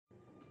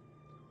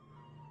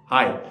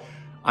Hi,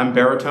 I'm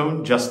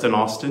baritone Justin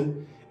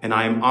Austin, and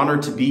I am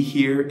honored to be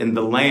here in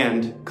the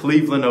land,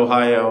 Cleveland,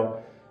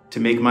 Ohio,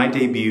 to make my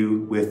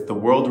debut with the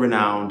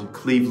world-renowned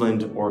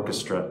Cleveland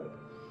Orchestra.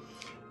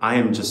 I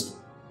am just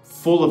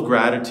full of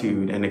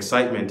gratitude and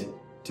excitement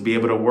to be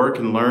able to work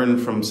and learn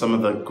from some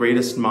of the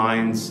greatest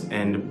minds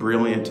and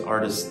brilliant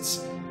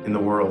artists in the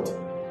world.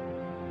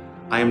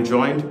 I am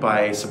joined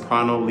by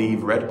soprano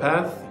Liv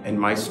Redpath and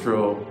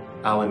maestro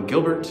Alan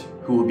Gilbert,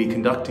 who will be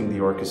conducting the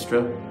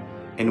orchestra,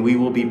 and we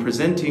will be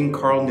presenting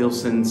Carl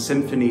Nielsen's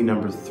Symphony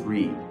No.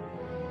 3.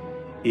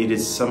 It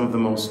is some of the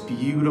most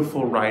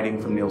beautiful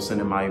writing from Nielsen,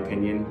 in my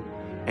opinion,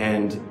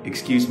 and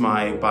excuse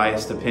my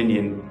biased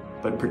opinion,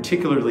 but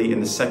particularly in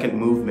the second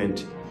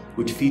movement,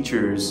 which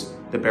features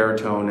the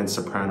baritone and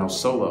soprano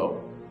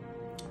solo.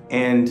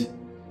 And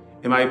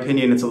in my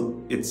opinion,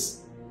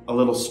 it's a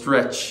little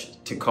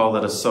stretch to call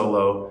it a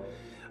solo.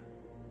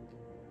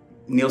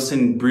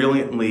 Nielsen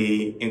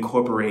brilliantly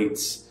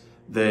incorporates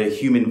the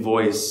human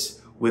voice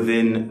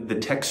within the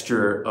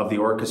texture of the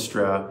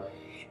orchestra,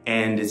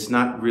 and it's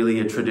not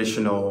really a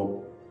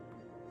traditional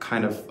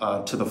kind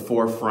of to the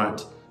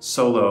forefront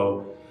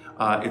solo.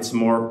 It's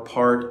more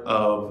part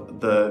of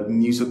the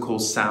musical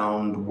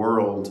sound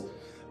world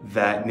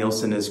that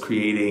Nielsen is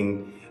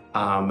creating,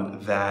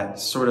 that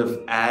sort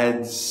of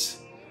adds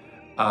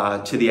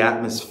to the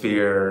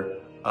atmosphere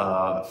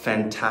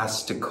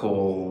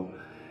fantastical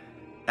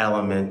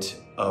element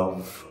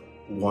of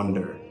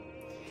wonder.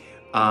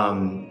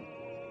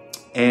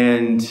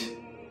 And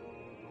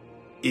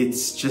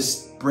it's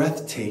just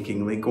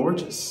breathtakingly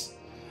gorgeous.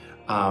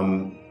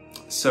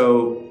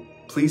 So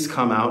please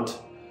come out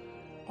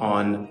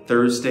on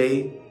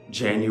Thursday,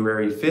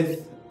 January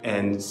 5th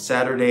and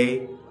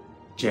Saturday,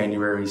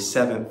 January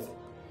 7th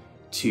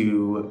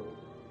to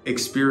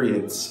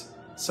experience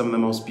some of the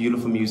most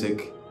beautiful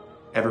music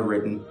ever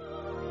written